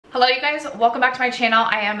Hello you guys, welcome back to my channel.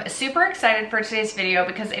 I am super excited for today's video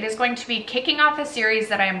because it is going to be kicking off a series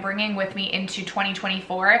that I am bringing with me into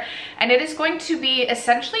 2024, and it is going to be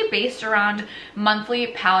essentially based around monthly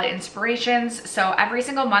palette inspirations. So every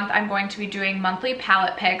single month I'm going to be doing monthly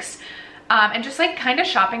palette picks and just like kind of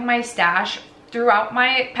shopping my stash throughout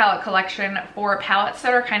my palette collection for palettes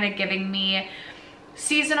that are kind of giving me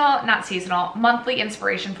monthly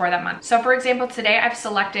inspiration for that month. So for example, today I've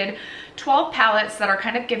selected 12 palettes that are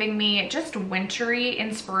kind of giving me just wintry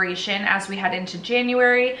inspiration as we head into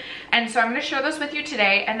January. And so I'm going to share those with you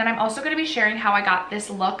today. And then I'm also going to be sharing how I got this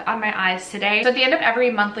look on my eyes today. So at the end of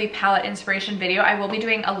every monthly palette inspiration video, I will be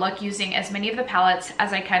doing a look using as many of the palettes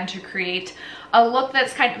as I can to create a look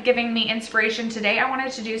that's kind of giving me inspiration. Today I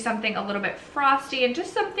wanted to do something a little bit frosty and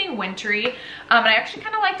just something wintry. And I actually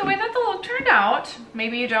kind of like the way that the look turned out.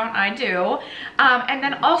 Maybe you don't, I do. And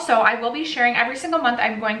then also I will be sharing every single month.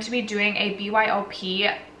 I'm going to be doing a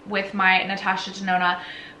BYOP with my Natasha Denona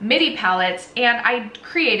MIDI palettes, and I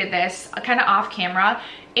created this kind of off camera.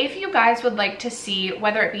 If you guys would like to see,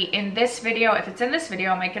 whether it be in this video, if it's in this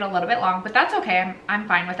video, it might get a little bit long, but that's okay. I'm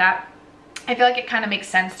fine with that. I feel like it kind of makes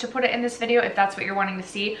sense to put it in this video if that's what you're wanting to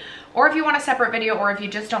see, or if you want a separate video, or if you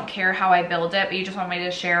just don't care how I build it but you just want me to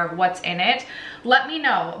share what's in it, let me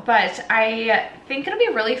know. But I think it'll be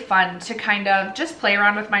really fun to kind of just play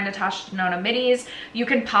around with my Natasha Denona midis. You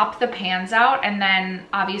can pop the pans out and then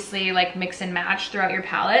obviously like mix and match throughout your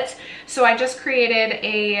palettes. So I just created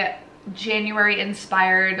a January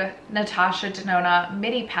inspired Natasha Denona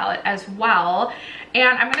MIDI palette as well,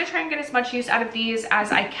 and I'm going to try and get as much use out of these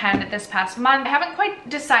as I can this past month. I haven't quite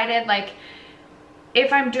decided like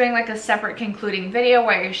if I'm doing like a separate concluding video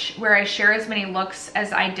where I share as many looks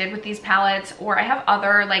as I did with these palettes, or I have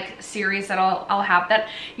other like series that I'll have that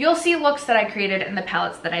you'll see looks that I created in the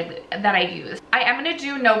palettes that I use. I am going to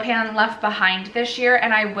do No Pan Left Behind this year,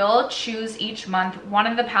 and I will choose each month one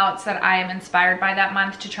of the palettes that I am inspired by that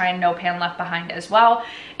month to try and No Pan Left Behind as well.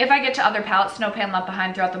 If I get to other palettes No Pan Left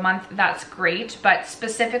Behind throughout the month, that's great, but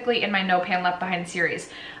specifically in my No Pan Left Behind series,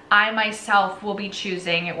 I myself will be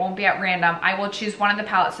choosing, it won't be at random, I will choose one of the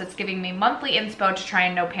palettes that's giving me monthly inspo to try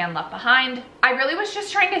and No Pan Left Behind. I really was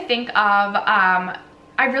just trying to think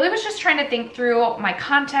through my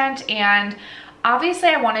content, and obviously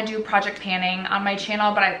I want to do project panning on my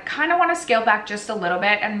channel, but I kind of want to scale back just a little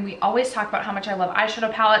bit. And we always talk about how much I love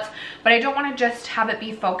eyeshadow palettes, but I don't want to just have it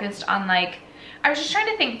be focused on like, I was just trying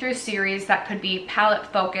to think through series that could be palette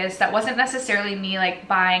focused, that wasn't necessarily me like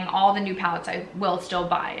buying all the new palettes. I will still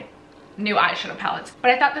buy new eyeshadow palettes, but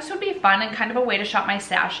I thought this would be fun and kind of a way to shop my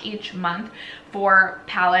stash each month for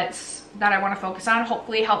palettes that I want to focus on,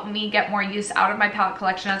 hopefully help me get more use out of my palette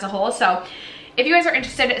collection as a whole. So if you guys are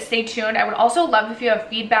interested, stay tuned. I would also love if you have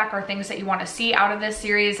feedback or things that you want to see out of this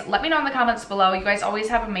series. Let me know in the comments below. You guys always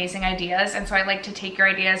have amazing ideas, and so I like to take your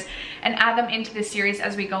ideas and add them into this series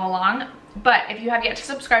as we go along. But if you have yet to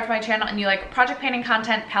subscribe to my channel and you like project panning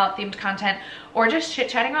content, palette themed content, or just chit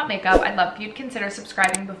chatting about makeup, I'd love if you'd consider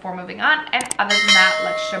subscribing before moving on. And other than that,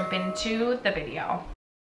 let's jump into the video.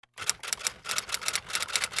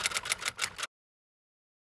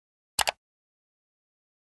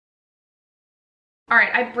 All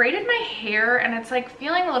right, I braided my hair and it's like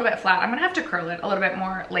feeling a little bit flat. I'm gonna have to curl it a little bit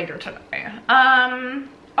more later today.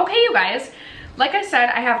 Okay, you guys, like I said,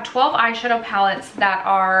 I have 12 eyeshadow palettes that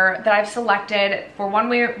I've selected for one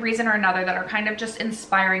reason or another that are kind of just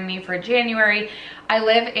inspiring me for January. I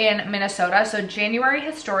live in Minnesota, so January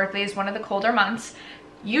historically is one of the colder months.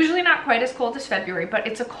 Usually not quite as cold as February, but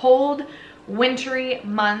it's a cold, wintry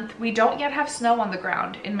month. We don't yet have snow on the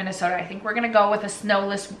ground in Minnesota. I think we're gonna go with a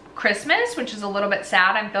snowless Christmas, which is a little bit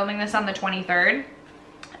sad. I'm filming this on the 23rd.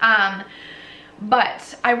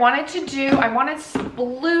 But I wanted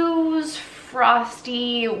blues,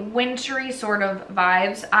 frosty, wintry sort of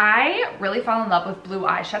vibes. I really fell in love with blue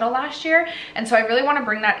eyeshadow last year, and so I really want to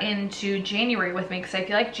bring that into January with me because I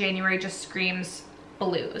feel like January just screams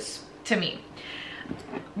blues to me.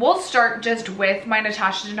 We'll start just with my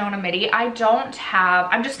Natasha Denona MIDI. I'm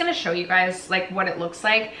just going to show you guys like what it looks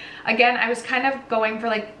like. Again, I was kind of going for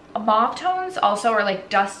like mauve tones also, or like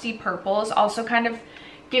dusty purples also kind of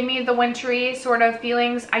give me the wintry sort of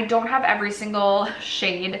feelings. I don't have every single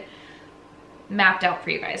shade mapped out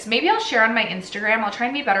for you guys. Maybe I'll share on my Instagram. I'll try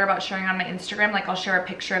and be better about sharing on my Instagram. Like I'll share a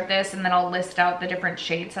picture of this and then I'll list out the different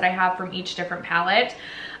shades that I have from each different palette.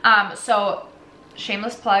 So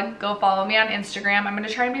shameless plug, go follow me on Instagram. I'm going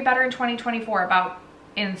to try and be better in 2024 about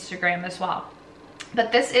Instagram as well.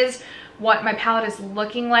 But this is what my palette is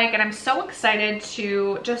looking like, and I'm so excited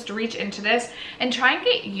to just reach into this and try and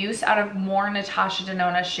get use out of more Natasha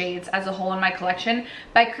Denona shades as a whole in my collection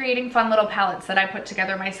by creating fun little palettes that I put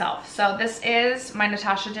together myself. So this is my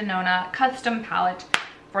Natasha Denona custom palette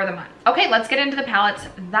for the month. Okay, let's get into the palettes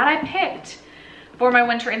that I picked for my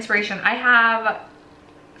winter inspiration. I have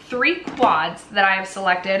 3 quads that I have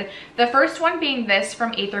selected. The first one being this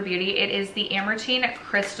from Aether Beauty. It is the Amarantine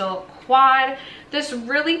Crystal Quad. This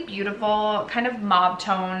really beautiful kind of mauve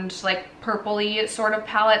toned, like purpley sort of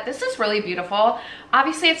palette. This is really beautiful.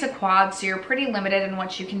 Obviously it's a quad, so you're pretty limited in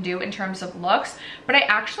what you can do in terms of looks, but I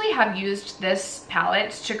actually have used this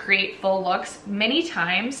palette to create full looks many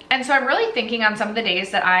times. And so I'm really thinking on some of the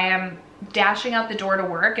days that I am dashing out the door to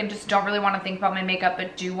work and just don't really want to think about my makeup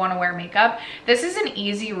but do want to wear makeup, this is an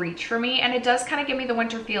easy reach for me, and it does kind of give me the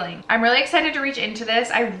winter feeling. I'm really excited to reach into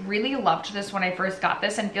this. I really loved this when I first got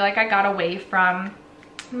this and feel like I got away from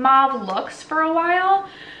mauve looks for a while,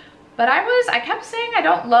 but I kept saying I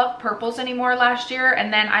don't love purples anymore last year,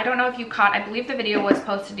 and then I don't know if you caught, I believe the video was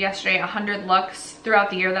posted yesterday, 100 looks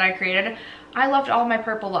throughout the year that I created. I loved all my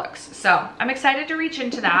purple looks, so I'm excited to reach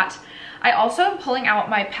into that. I also am pulling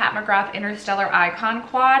out my Pat McGrath Interstellar Icon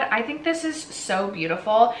Quad. I think this is so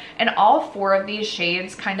beautiful, and all 4 of these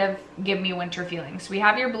shades kind of give me winter feelings. We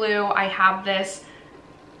have your blue, I have this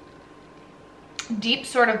deep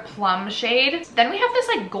sort of plum shade. Then we have this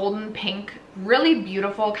like golden pink, really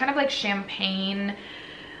beautiful, kind of like champagne,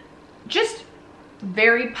 just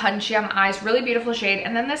very punchy on the eyes, really beautiful shade.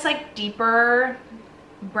 And then this like deeper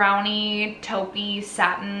brownie, taupey,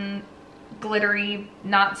 satin, glittery,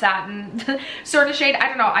 not satin sort of shade. I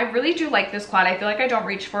don't know. I really do like this quad. I feel like I don't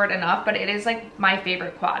reach for it enough, but it is like my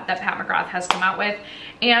favorite quad that Pat McGrath has come out with,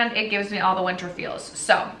 and it gives me all the winter feels.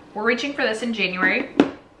 So we're reaching for this in January.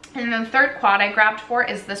 And then the third quad I grabbed for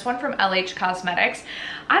is this one from LH Cosmetics.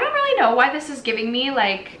 I don't really know why this is giving me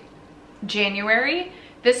like January.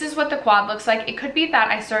 This is what the quad looks like. It could be that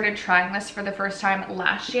I started trying this for the first time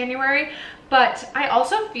last January, but I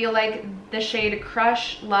also feel like the shade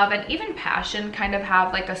Crush, Love, and even Passion kind of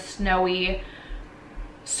have like a snowy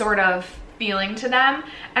sort of feeling to them.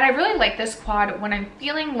 And I really like this quad when I'm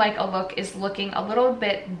feeling like a look is looking a little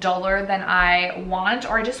bit duller than I want,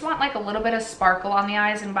 or I just want like a little bit of sparkle on the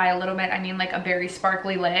eyes, and by a little bit I mean like a very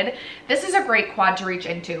sparkly lid. This is a great quad to reach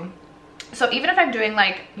into. So even if I'm doing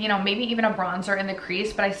like, you know, maybe even a bronzer in the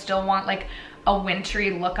crease, but I still want like a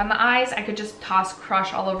wintry look on the eyes, I could just toss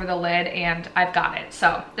Crush all over the lid and I've got it.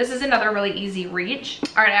 So this is another really easy reach.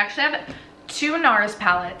 All right, I actually have 2 NARS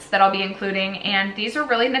palettes that I'll be including, and these are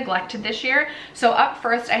really neglected this year. So up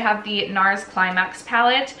first I have the NARS Climax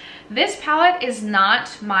palette. This palette is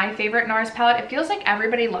not my favorite NARS palette. It feels like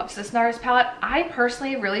everybody loves this NARS palette. I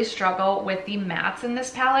personally really struggle with the mattes in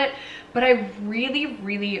this palette, but I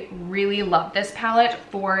really love this palette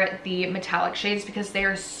for the metallic shades because they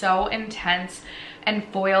are so intense and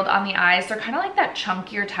foiled on the eyes. They're kind of like that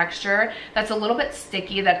chunkier texture that's a little bit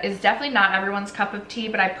sticky, that is definitely not everyone's cup of tea,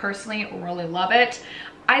 but I personally really love it.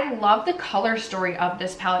 I love the color story of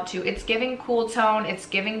this palette too. It's giving cool tone, it's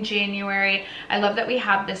giving January. I love that we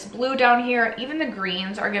have this blue down here. Even the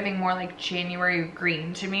greens are giving more like January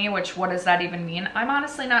green to me, which what does that even mean? I'm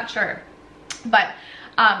honestly not sure. But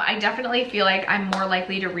I definitely feel like I'm more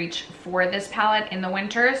likely to reach for this palette in the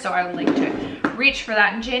winter, so I would like to reach for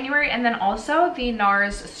that in January. And then also the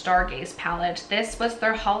NARS Stargaze palette. This was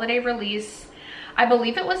their holiday release. I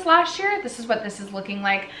believe it was last year. This is what this is looking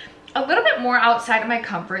like. A little bit more outside of my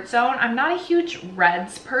comfort zone. I'm not a huge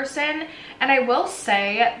reds person, and I will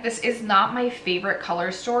say this is not my favorite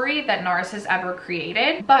color story that NARS has ever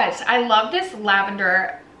created, but I love this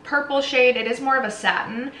lavender purple shade. It is more of a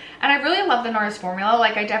satin, and I really love the NARS formula.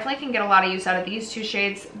 Like, I definitely can get a lot of use out of these 2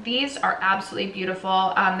 shades. These are absolutely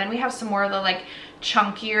beautiful. Then we have some more of the like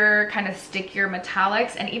chunkier, kind of stickier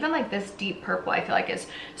metallics, and even like this deep purple I feel like is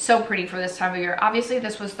so pretty for this time of year. Obviously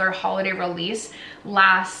this was their holiday release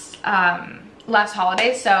last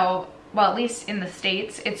holiday, so well, at least in the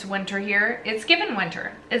States it's winter here. It's giving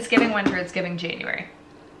winter, it's giving winter, it's giving January.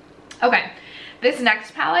 Okay, this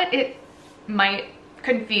next palette, it might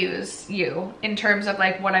confuse you in terms of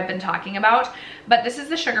like what I've been talking about, but this is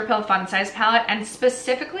the Sugar Pill Fun Size palette, and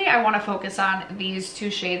specifically I want to focus on these 2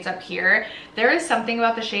 shades up here. There is something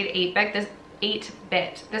about the shade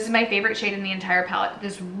 8-bit. This is my favorite shade in the entire palette.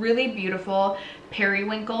 This really beautiful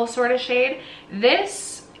periwinkle sort of shade.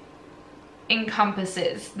 This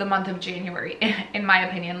encompasses the month of January in my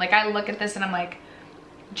opinion. Like, I look at this and I'm like,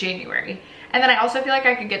 January. And then I also feel like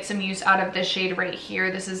I could get some use out of this shade right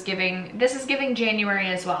here. This is giving January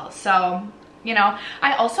as well. So you know.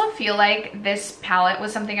 I also feel like this palette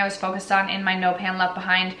was something I was focused on in my No Pan Left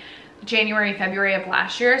Behind January, February of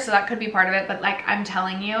last year, so that could be part of it. But like I'm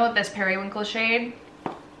telling you, this Periwinkle shade,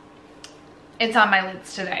 it's on my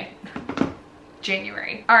lids today.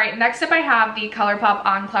 January. All right, next up I have the ColourPop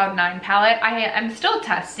On Cloud 9 palette. I am still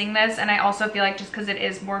testing this, and I also feel like just because it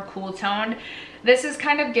is more cool toned, this is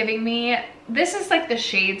kind of giving me, this is like the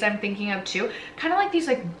shades I'm thinking of too, kind of like these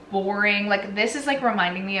like boring, like this is like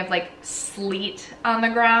reminding me of like sleet on the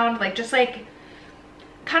ground, like just like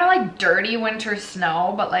kind of like dirty winter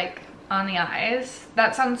snow, but like on the eyes.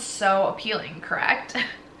 That sounds so appealing, correct?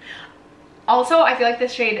 Also, I feel like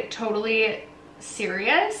this shade Totally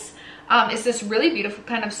Serious is this really beautiful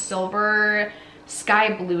kind of silver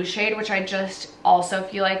sky blue shade, which I just also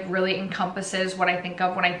feel like really encompasses what I think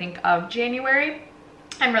of when I think of January.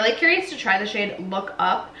 I'm really curious to try the shade Look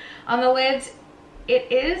Up on the lids.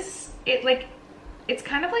 It's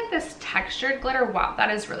kind of like this textured glitter. Wow,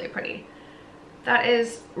 that is really pretty. That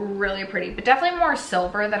is really pretty, but definitely more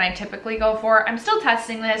silver than I typically go for. I'm still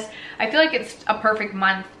testing this. I feel like it's a perfect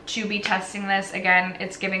month to be testing this. Again,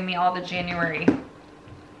 it's giving me all the January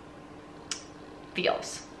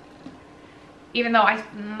feels. Even though I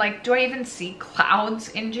like, do I even see clouds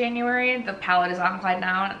in January? The palette is on Cloud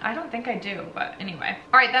Now. I don't think I do, but anyway.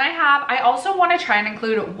 All right, then I also want to try and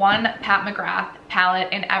include one Pat McGrath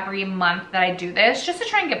palette in every month that I do this, just to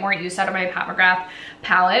try and get more use out of my Pat McGrath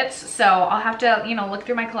palettes. So I'll have to, you know, look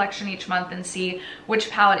through my collection each month and see which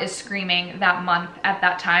palette is screaming that month at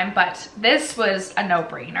that time. But this was a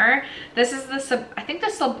no-brainer. This is the I think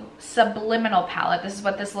the Subliminal palette. This is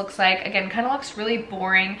what this looks like. Again, kind of looks really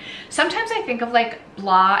boring. Sometimes I think of like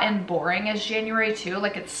blah and boring as January too.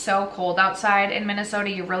 Like it's so cold outside in Minnesota,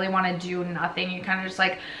 you really want to do nothing. You kind of just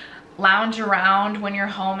like lounge around when you're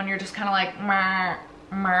home, and you're just kind of like meh,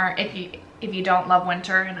 meh, if you don't love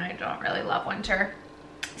winter, and I don't really love winter.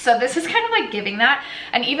 So this is kind of like giving that.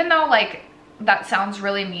 And even though like that sounds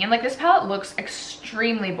really mean, like this palette looks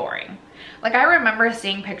extremely boring. Like I remember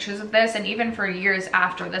seeing pictures of this, and even for years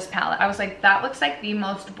after this palette, I was like, that looks like the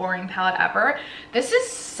most boring palette ever. This is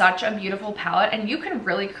such a beautiful palette, and you can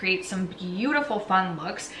really create some beautiful fun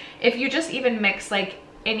looks if you just even mix like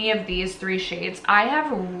any of these three shades. I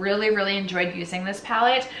have really enjoyed using this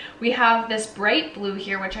palette. We have this bright blue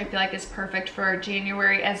here, which I feel like is perfect for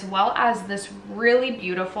January, as well as this really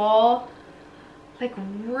beautiful, like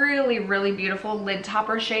really beautiful lid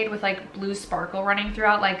topper shade with like blue sparkle running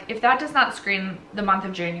throughout. Like if that does not scream the month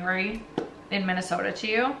of January in Minnesota to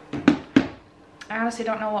you, I honestly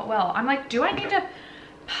don't know what will. I'm like, do I need to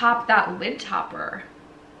pop that lid topper?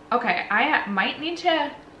 Okay, I might need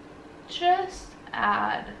to just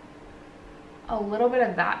add a little bit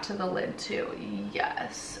of that to the lid too.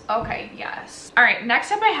 Yes. Okay, yes. All right,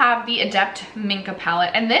 next up I have the Adept Minka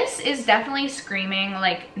palette, and this is definitely screaming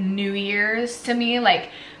like New Year's to me. Like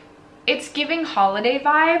it's giving holiday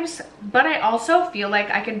vibes, but I also feel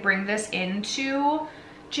like I could bring this into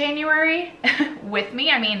January with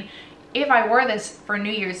me. I mean, if I wore this for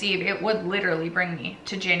New Year's Eve, it would literally bring me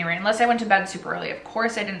to January, unless I went to bed super early. Of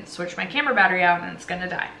course, I didn't switch my camera battery out and it's gonna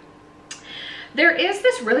die. There is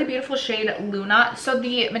this really beautiful shade Luna. So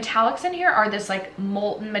the metallics in here are this like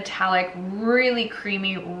molten metallic, really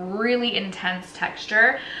creamy, really intense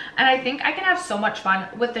texture. And I think I can have so much fun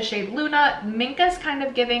with the shade Luna. Minka's kind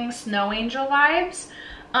of giving Snow Angel vibes.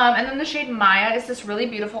 And then the shade Maya is this really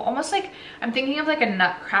beautiful, almost like, I'm thinking of like a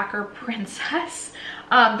Nutcracker princess.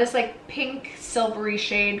 This like pink silvery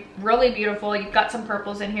shade, really beautiful. You've got some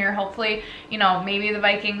purples in here. Hopefully, you know, maybe the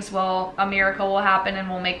Vikings will, a miracle will happen and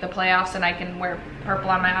we'll make the playoffs and I can wear purple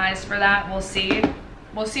on my eyes for that. We'll see.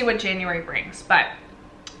 We'll see what January brings. But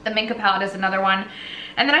the Minka palette is another one.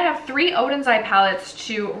 And then I have three Odin's Eye palettes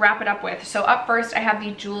to wrap it up with. So up first, I have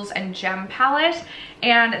the Jewels and Gem palette.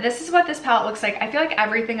 And this is what this palette looks like. I feel like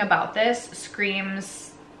everything about this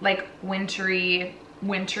screams like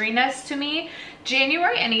winteriness to me.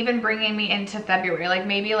 January, and even bringing me into February, like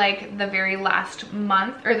maybe like the very last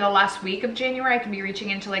month or the last week of January, I can be reaching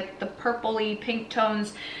into like the purpley pink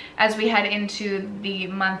tones as we head into the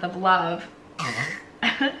month of love.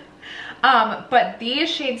 But these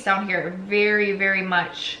shades down here very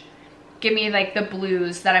much give me like the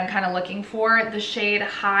blues that I'm kind of looking for. The shade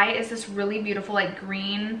High is this really beautiful like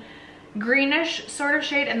greenish sort of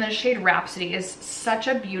shade, and the shade Rhapsody is such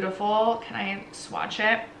a beautiful, can I swatch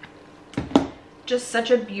it? Just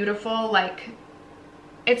such a beautiful, like,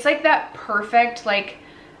 it's like that perfect like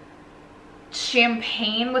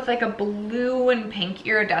champagne with like a blue and pink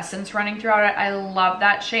iridescence running throughout it. I love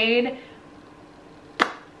that shade.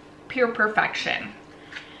 Pure perfection.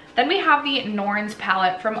 Then we have the Norns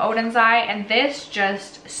palette from Odin's Eye, and this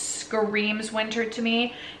just screams winter to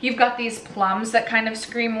me. You've got these plums that kind of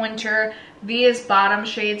scream winter. These bottom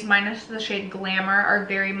shades, minus the shade Glamour, are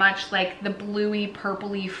very much like the bluey,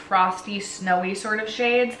 purpley, frosty, snowy sort of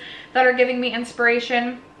shades that are giving me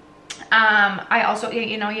inspiration. I also,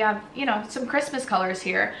 you know, you have, you know, some Christmas colors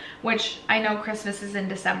here, which I know Christmas is in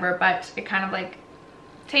December, but it kind of like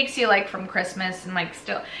takes you like from Christmas and like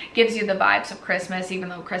still gives you the vibes of Christmas, even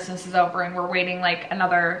though Christmas is over and we're waiting like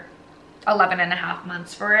another 11.5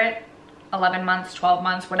 months for it. 11 months, 12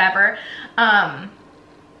 months, whatever.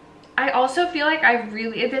 I also feel like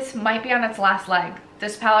this might be on its last leg.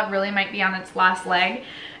 This palette really might be on its last leg.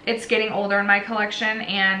 It's getting older in my collection,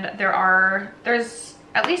 and there's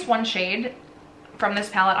at least one shade from this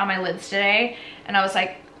palette on my lids today, and I was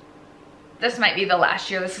like, this might be the last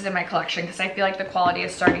year this is in my collection because I feel like the quality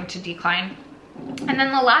is starting to decline. And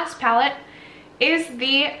then the last palette is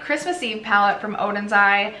the Christmas Eve palette from Odin's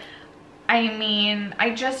Eye. I mean, I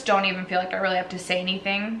just don't even feel like I really have to say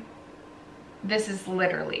anything. This is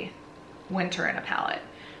literally winter in a palette.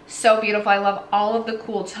 So beautiful. I love all of the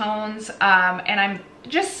cool tones, and I'm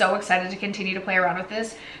just so excited to continue to play around with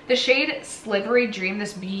this. The shade Slivery Dream,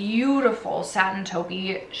 this beautiful satin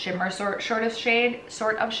taupey shimmer sort of shade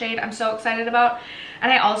I'm so excited about.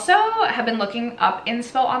 And I also have been looking up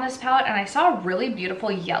inspo on this palette, and I saw a really beautiful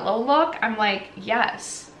yellow look. I'm like,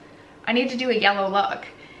 yes, I need to do a yellow look,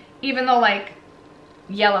 even though like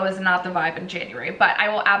yellow is not the vibe in January, but I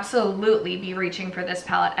will absolutely be reaching for this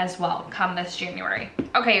palette as well come this January.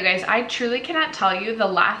 Okay, you guys, I truly cannot tell you the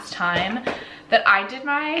last time that I did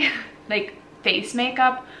my like face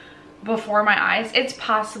makeup before my eyes. It's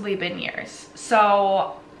possibly been years.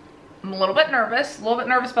 So I'm a little bit nervous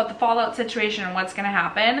about the fallout situation and what's gonna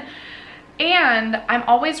happen. And I'm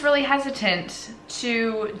always really hesitant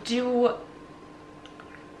to do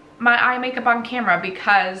my eye makeup on camera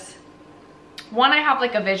because one, I have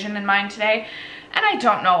like a vision in mind today, and I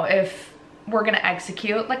don't know if we're gonna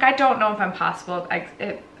execute. Like, I don't know if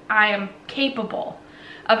I am capable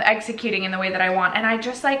of executing in the way that I want. And I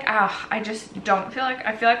just like, I just don't feel like,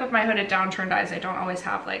 I feel like with my hooded down turned eyes, I don't always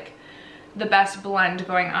have like the best blend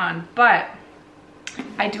going on. But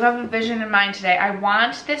I do have a vision in mind today. I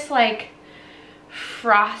want this like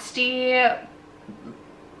frosty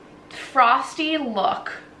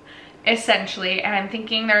look, essentially, and I'm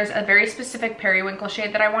thinking there's a very specific periwinkle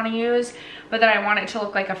shade that I want to use, but then I want it to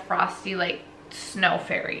look like a frosty like snow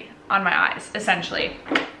fairy on my eyes, essentially.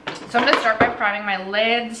 So I'm going to start by priming my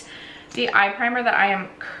lids. The eye primer that I am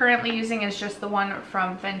currently using is just the one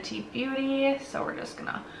from Fenty Beauty, so we're just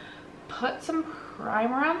gonna put some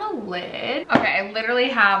primer on the lid. Okay, I literally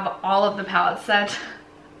have all of the palettes that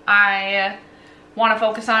I want to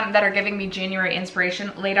focus on that are giving me January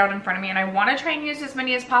inspiration laid out in front of me, and I want to try and use as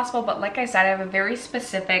many as possible, but like I said, I have a very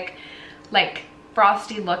specific like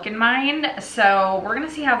frosty look in mind, so we're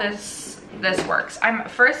gonna see how this works. I'm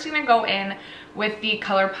first gonna go in with the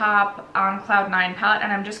ColourPop on Cloud 9 palette,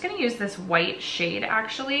 and I'm just gonna use this white shade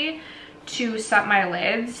actually to set my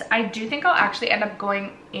lids. I do think I'll actually end up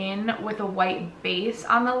going in with a white base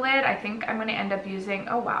on the lid. I think I'm gonna end up using,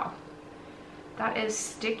 oh wow, that is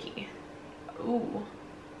sticky. Ooh.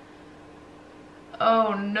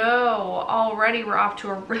 Oh no, already we're off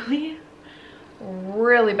to a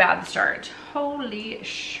really bad start. Holy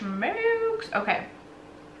smokes. Okay.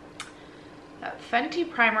 That Fenty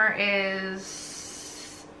primer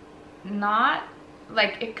is not,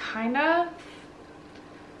 like, it kind of,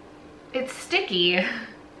 it's sticky,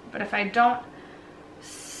 but if I don't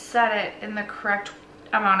set it in the correct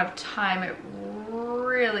amount of time, it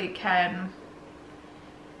really can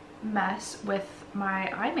mess with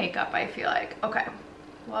my eye makeup, I feel like. Okay,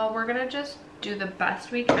 well, we're gonna just do the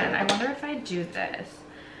best we can. I wonder if I do this.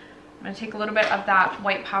 I'm gonna take a little bit of that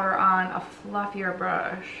white powder on a fluffier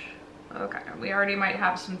brush. Okay, we already might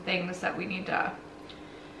have some things that we need to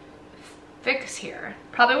fix here.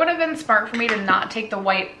 Probably would have been smart for me to not take the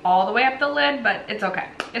white all the way up the lid, but it's okay.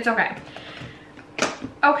 It's okay.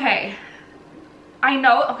 Okay, I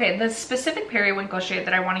know, okay, the specific periwinkle shade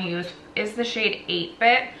that I want to use is the shade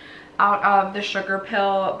 8-Bit out of the Sugar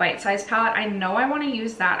Pill Bite Size palette. I know I want to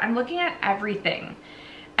use that. I'm looking at everything,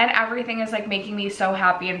 and everything is like making me so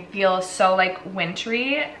happy and feel so like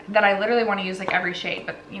wintry that I literally want to use like every shade,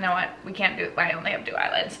 but you know what? We can't do it. I only have 2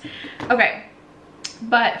 eyelids. Okay,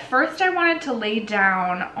 but first I wanted to lay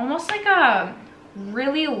down almost like a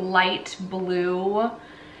really light blue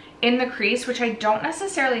in the crease, which I don't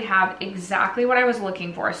necessarily have exactly what I was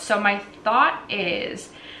looking for. So my thought is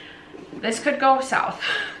this could go south.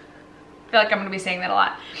 feel like I'm gonna be saying that a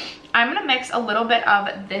lot. I'm gonna mix a little bit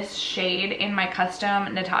of this shade in my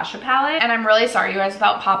custom Natasha palette. And I'm really sorry, you guys,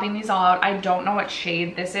 without popping these all out, I don't know what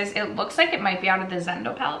shade this is. It looks like it might be out of the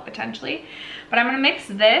Zendo palette potentially. But I'm gonna mix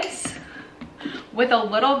this with a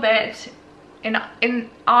little bit, in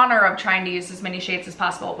honor of trying to use as many shades as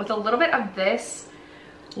possible, with a little bit of this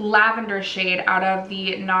lavender shade out of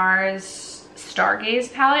the NARS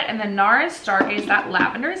Stargaze palette. And the NARS Stargaze, that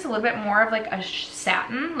lavender is a little bit more of like a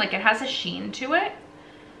satin, like it has a sheen to it.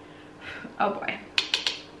 Oh boy.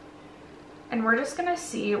 And we're just gonna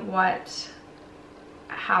see what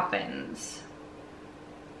happens.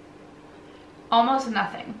 Almost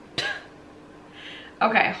nothing.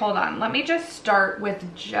 Okay, hold on. Let me just start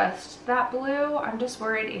with just that blue. I'm just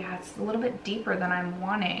worried, yeah, it's a little bit deeper than I'm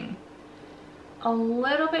wanting. A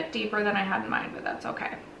little bit deeper than I had in mind, but that's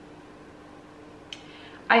okay.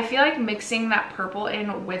 I feel like mixing that purple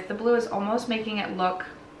in with the blue is almost making it look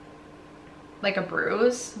like a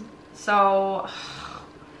bruise. So,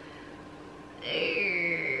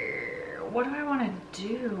 what do I want to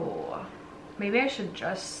do? Maybe I should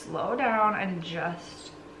just slow down and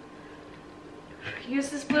just use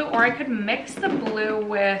this blue, or I could mix the blue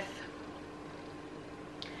with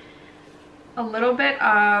a little bit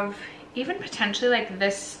of even potentially like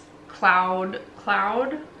this cloud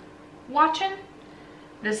watching,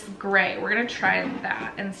 this gray. We're gonna try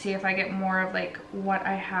that and see if I get more of like what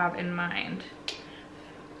I have in mind.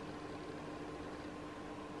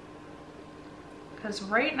 Because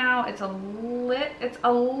right now it's a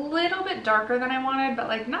little bit darker than I wanted, but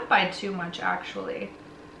like not by too much actually.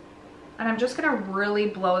 And I'm just gonna really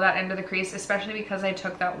blow that into the crease, especially because I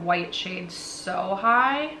took that white shade so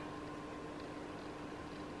high.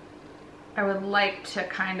 I would like to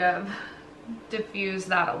kind of diffuse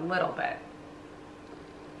that a little bit.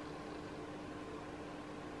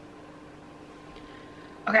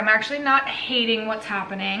 Okay, I'm actually not hating what's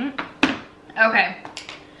happening. Okay,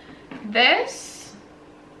 this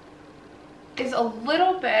is a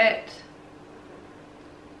little bit,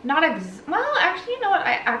 well, actually, you know what?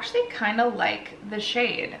 I actually kind of like the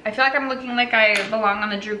shade. I feel like I'm looking like I belong on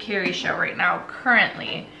the Drew Carey show right now,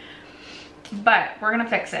 currently. But we're gonna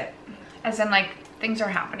fix it. As in, like, things are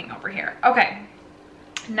happening over here. Okay.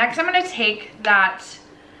 Next, I'm gonna take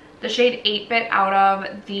the shade 8-Bit out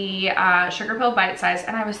of the Sugar Pill Bite Size.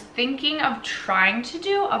 And I was thinking of trying to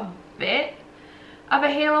do a bit of a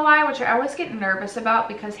halo eye, which I always get nervous about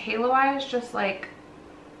because halo eye is just like,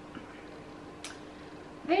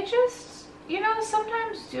 they just, you know,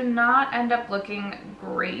 sometimes do not end up looking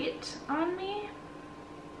great on me.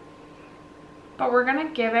 But we're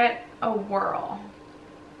gonna give it a whirl.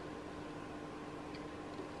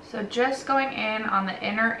 So just going in on the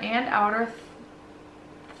inner and outer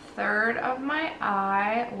third of my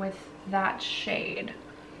eye with that shade.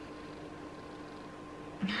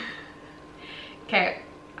 Okay,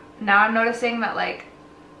 now I'm noticing that like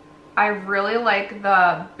I really like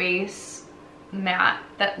the base matte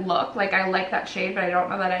that look. Like I like that shade, but I don't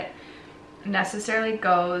know that it necessarily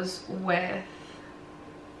goes with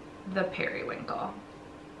the periwinkle.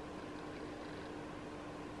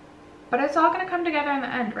 But it's all gonna come together in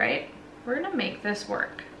the end, right? We're gonna make this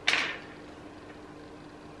work.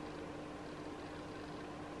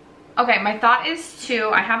 Okay, my thought is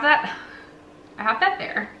I have that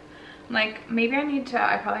there. Like maybe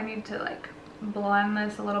I probably need to like blend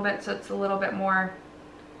this a little bit so it's a little bit more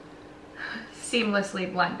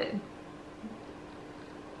seamlessly blended.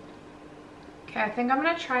 Okay, I think I'm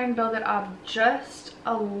gonna try and build it up just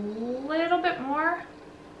a little bit more.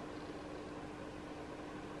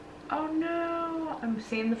 Oh no, I'm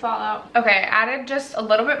seeing the fallout. Okay, added just a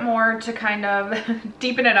little bit more to kind of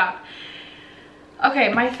deepen it up.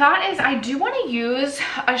 Okay, my thought is I do want to use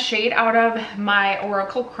a shade out of my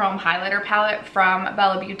Oracle Chrome highlighter palette from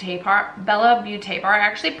Bella Beauté Bar. I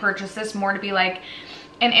actually purchased this more to be like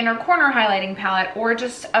an inner corner highlighting palette, or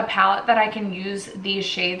just a palette that I can use these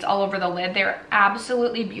shades all over the lid. They're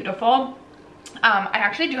absolutely beautiful. I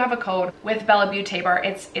actually do have a code with Bella Beauté Bar.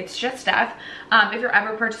 It's itsjustSteph. If you're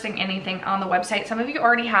ever purchasing anything on the website, some of you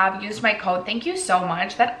already have used my code. Thank you so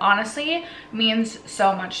much. That honestly means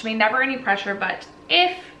so much to me. Never any pressure, but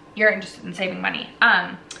if you're interested in saving money.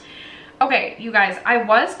 Okay, you guys, I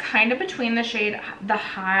was kind of between the shade the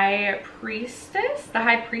High Priestess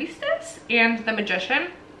and the Magician.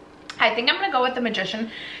 I think I'm gonna go with the Magician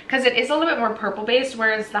because it is a little bit more purple based,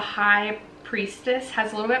 whereas the High Priestess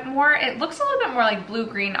has a little bit more, it looks a little bit more like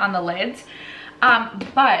blue-green on the lids.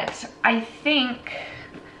 But I think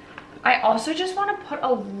I also just want to put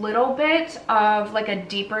a little bit of like a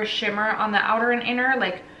deeper shimmer on the outer and inner,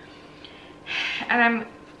 like, and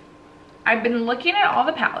I've been looking at all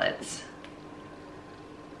the palettes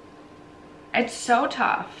It's so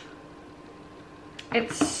tough.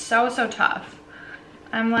 It's so tough.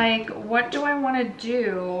 I'm like, what do I want to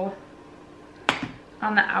do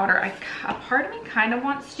on the outer? A part of me kind of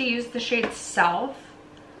wants to use the shade Self,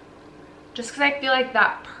 just because I feel like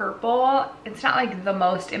that purple, it's not like the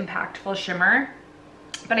most impactful shimmer,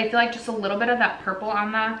 but I feel like just a little bit of that purple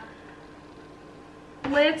on the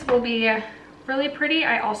lids will be really pretty.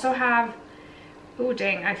 I also have, oh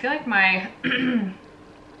dang, I feel like my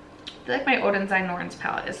Odensein Norns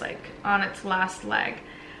palette is like on its last leg.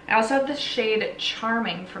 I also have the shade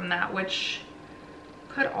Charming from that, which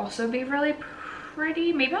could also be really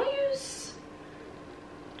pretty. Maybe I'll use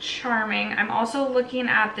Charming. I'm also looking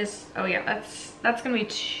at this. Oh yeah, that's gonna be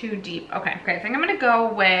too deep. Okay, I think I'm gonna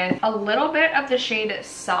go with a little bit of the shade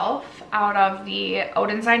Self out of the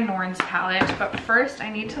Odensein Norns palette, but first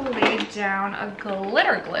I need to lay down a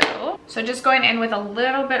glitter glue. So just going in with a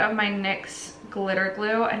little bit of my NYX glitter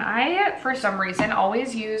glue, and I for some reason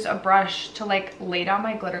always use a brush to like lay down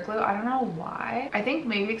my glitter glue. I don't know why. I think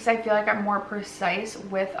maybe because I feel like I'm more precise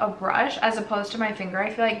with a brush as opposed to my finger. I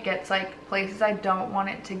feel like it gets like places I don't want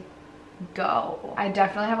it to go. I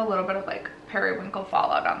definitely have a little bit of like periwinkle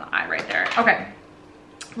fallout on the eye right there. Okay,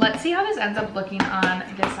 let's see how this ends up looking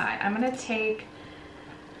on this eye. I'm gonna take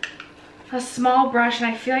a small brush, and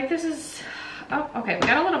I feel like this is, oh, okay, we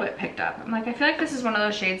got a little bit picked up. I'm like, I feel like this is one of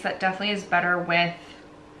those shades that definitely is better with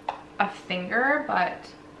a finger, but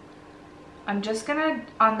I'm just gonna,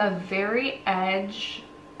 on the very edge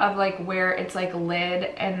of like where it's like lid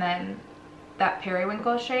and then that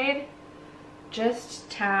periwinkle shade, just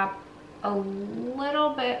tap a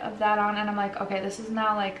little bit of that on, and I'm like, okay, this is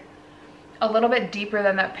now like a little bit deeper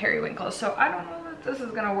than that periwinkle, so I don't know if this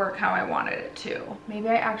is gonna work how I wanted it to. Maybe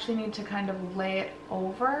I actually need to kind of lay it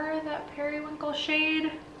over that periwinkle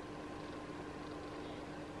shade.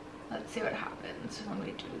 Let's see what happens when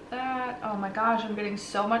we do that. Oh my gosh, I'm getting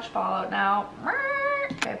so much fallout now.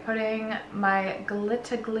 Okay, putting my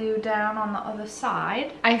glitter glue down on the other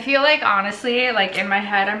side. I feel like, honestly, like in my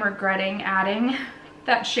head, I'm regretting adding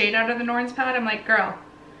that shade out of the Norns palette. I'm like, girl,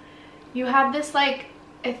 you had this like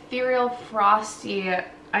ethereal frosty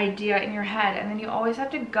idea in your head, and then you always have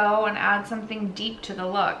to go and add something deep to the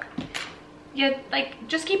look. You like,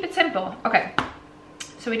 just keep it simple. Okay,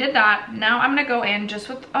 so we did that. Now I'm gonna go in just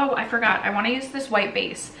with, oh, I forgot, I want to use this white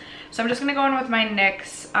base, so I'm just gonna go in with my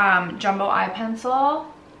NYX jumbo eye pencil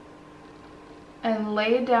and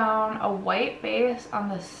lay down a white base on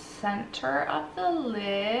the center of the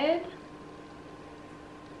lid,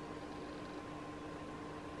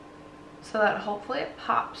 so that hopefully it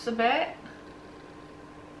pops a bit.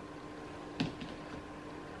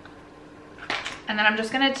 And then I'm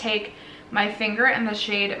just gonna take my finger and the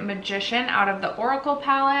shade Magician out of the Oracle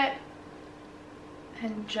palette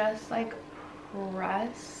and just like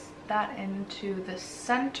press that into the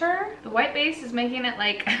center. The white base is making it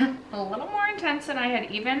like a little more intense than I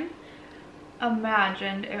had even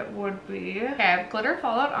imagined it would be. Okay, I have glitter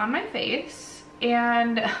fallout on my face,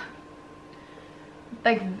 and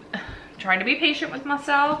like trying to be patient with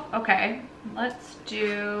myself. Okay, let's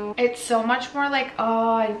do, it's so much more like,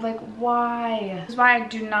 oh, like why? This is why I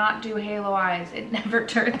do not do halo eyes. It never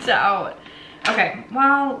turns out. Okay,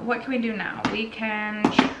 well, what can we do now? We can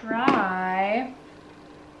try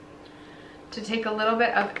to take a little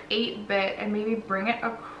bit of 8-bit and maybe bring it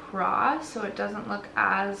across so it doesn't look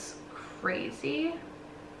as crazy.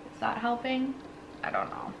 Is that helping? I don't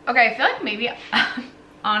know. Okay, I feel like maybe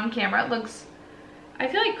on camera it looks, I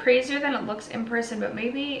feel like crazier than it looks in person, but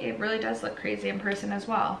maybe it really does look crazy in person as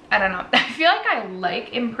well. I don't know. I feel like I like,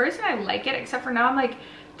 in person I like it, except for now I'm like,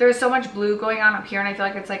 there's so much blue going on up here, and I feel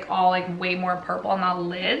like it's like all like way more purple on the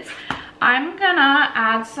lids. I'm gonna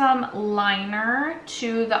add some liner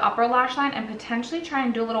to the upper lash line and potentially try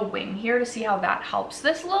and do a little wing here to see how that helps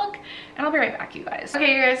this look. And I'll be right back, you guys.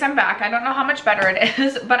 Okay, you guys, I'm back. I don't know how much better it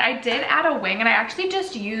is, but I did add a wing, and I actually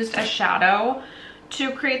just used a shadow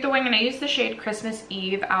to create the wing, and I used the shade Christmas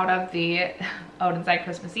Eve out of the Odensein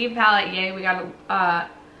Christmas Eve palette. Yay, we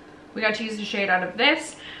got to use the shade out of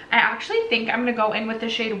this. I actually think I'm gonna go in with the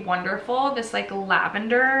shade Wonderful, this like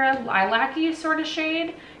lavender lilac-y sort of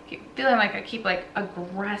shade. Keep feeling like I keep like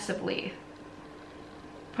aggressively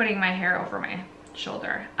putting my hair over my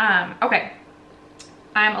shoulder. Okay,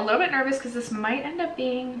 I'm a little bit nervous because this might end up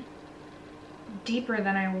being deeper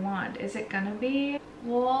than I want. Is it gonna be?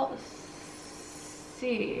 We'll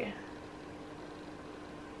see.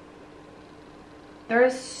 There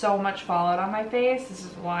is so much fallout on my face. This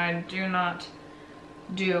is why I do not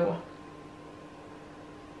do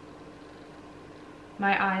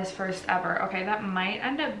my eyes first ever. Okay, that might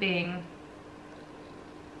end up being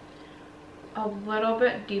a little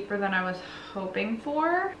bit deeper than I was hoping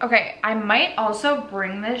for. Okay, I might also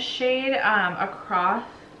bring this shade across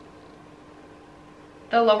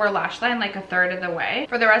the lower lash line like a third of the way.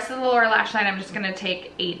 For the rest of the lower lash line, I'm just gonna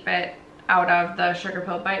take 8-bit out of the Sugar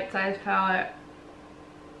Pill Bite Size palette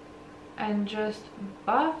and just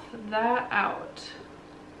buff that out.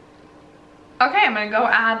 Okay, I'm gonna go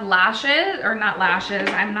add lashes, or not lashes,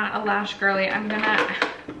 I'm not a lash girly. I'm gonna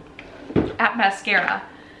add mascara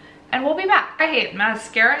and we'll be back. Okay,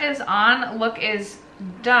 mascara is on, look is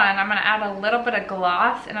done. I'm gonna add a little bit of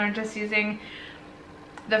gloss and I'm just using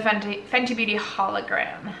the Fenty Beauty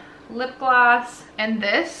Hologram lip gloss, and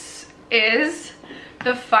this is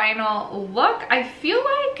the final look. I feel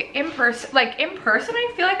like in person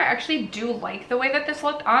I feel like I actually do like the way that this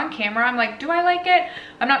looked. On camera I'm like, do I like it?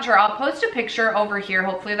 I'm not sure. I'll post a picture over here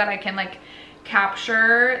hopefully that I can like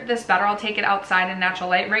capture this better. I'll take it outside in natural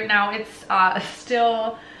light. Right now it's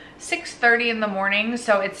still 6:30 in the morning,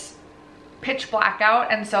 so it's pitch black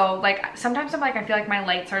out, and so like sometimes I'm like, I feel like my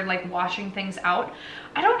lights are like washing things out.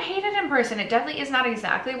 I don't hate it in person. It definitely is not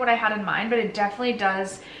exactly what I had in mind, but it definitely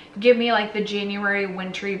does give me like the January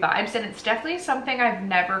wintry vibes, and it's definitely something I've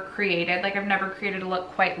never created. Like I've never created a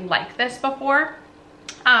look quite like this before.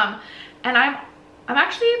 And I'm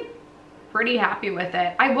actually pretty happy with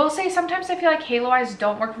it. I will say sometimes I feel like halo eyes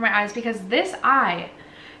don't work for my eyes, because this eye,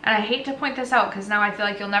 and I hate to point this out because now I feel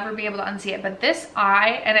like you'll never be able to unsee it, but this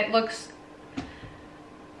eye, and it looks,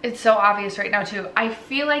 it's so obvious right now too, I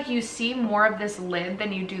feel like you see more of this lid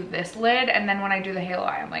than you do this lid, and then when I do the halo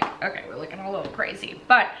eye I'm like, okay, we're looking a little crazy.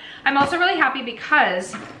 But I'm also really happy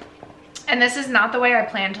because, and this is not the way I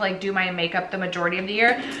plan to like do my makeup the majority of the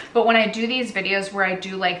year, but when I do these videos where I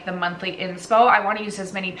do like the monthly inspo, I want to use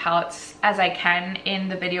as many palettes as I can in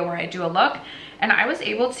the video where I do a look, and I was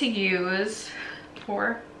able to use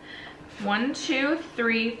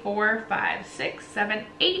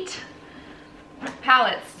 8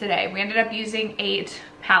 palettes today. We ended up using 8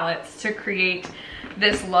 palettes to create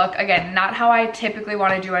this look. Again, not how I typically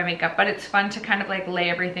want to do my makeup, but it's fun to kind of like lay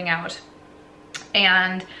everything out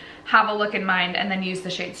and have a look in mind and then use the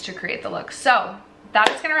shades to create the look. So that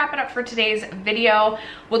is gonna wrap it up for today's video.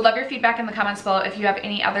 Would love your feedback in the comments below if you have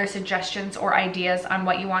any other suggestions or ideas on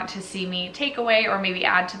what you want to see me take away or maybe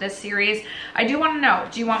add to this series. I do want to know,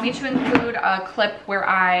 do you want me to include a clip where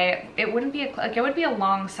it wouldn't be it would be a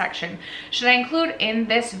long section. Should I include in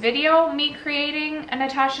this video me creating a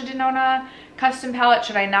Natasha Denona custom palette?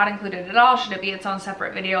 Should I not include it at all? Should it be its own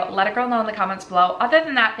separate video? Let a girl know in the comments below. Other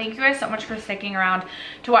than that, thank you guys so much for sticking around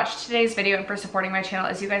to watch today's video and for supporting my channel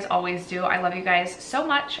as you guys always do. I love you guys so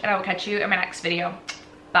much, and I will catch you in my next video.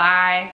 Bye.